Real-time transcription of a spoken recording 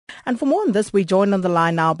And for more on this, we joined on the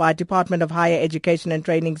line now by Department of Higher Education and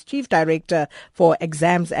Training's Chief Director for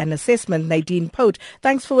Exams and Assessment, Nadine Pote.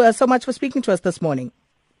 Thanks so much for speaking to us this morning.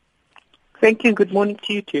 Thank you. Good morning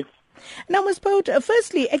to you too. Now, Ms. Pote,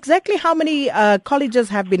 firstly, exactly how many colleges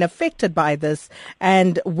have been affected by this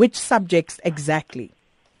and which subjects exactly?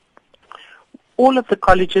 All of the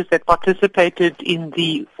colleges that participated in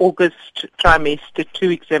the August trimester 2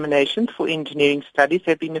 examinations for engineering studies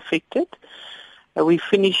have been affected. We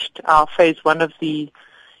finished our phase 1 of the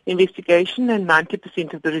investigation and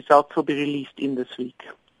 90% of the results will be released in this week.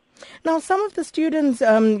 Now, some of the students,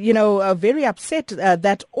 are very upset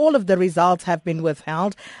that all of the results have been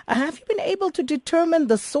withheld. Have you been able to determine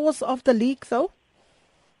the source of the leak, though?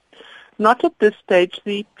 Not at this stage.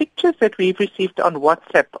 The pictures that we've received on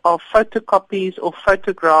WhatsApp are photocopies or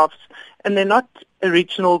photographs, and they're not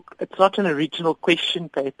original. It's not an original question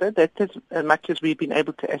paper. That's as much as we've been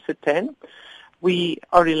able to ascertain. We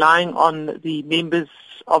are relying on the members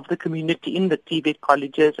of the community in the TVET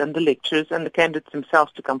colleges and the lecturers and the candidates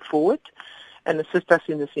themselves to come forward and assist us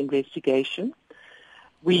in this investigation.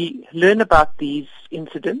 We learn about these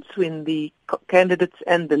incidents when the candidates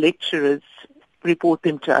and the lecturers report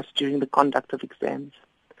them to us during the conduct of exams.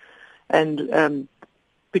 And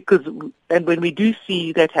when we do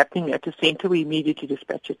see that happening at a center, we immediately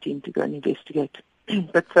dispatch a team to go and investigate.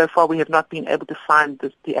 But so far we have not been able to find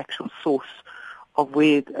the actual source of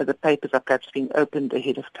where the papers are perhaps being opened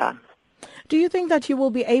ahead of time. Do you think that you will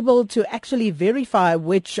be able to actually verify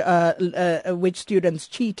which students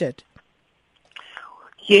cheated?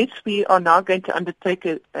 Yes, we are now going to undertake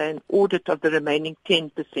an audit of the remaining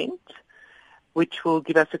 10%, which will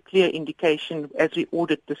give us a clear indication as we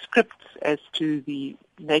audit the scripts as to the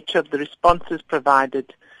nature of the responses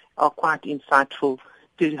provided are quite insightful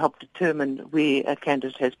to help determine where a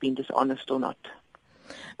candidate has been dishonest or not.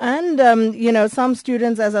 And, some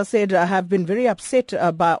students, as I said, have been very upset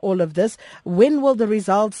by all of this. When will the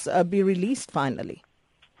results be released finally?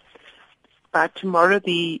 By tomorrow,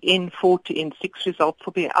 the N4 to N6 results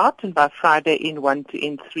will be out, and by Friday, N1 to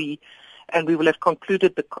N3. And we will have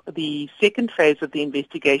concluded the second phase of the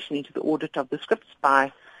investigation into the audit of the scripts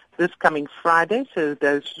by this coming Friday. So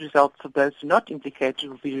those results of those not implicated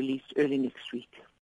will be released early next week.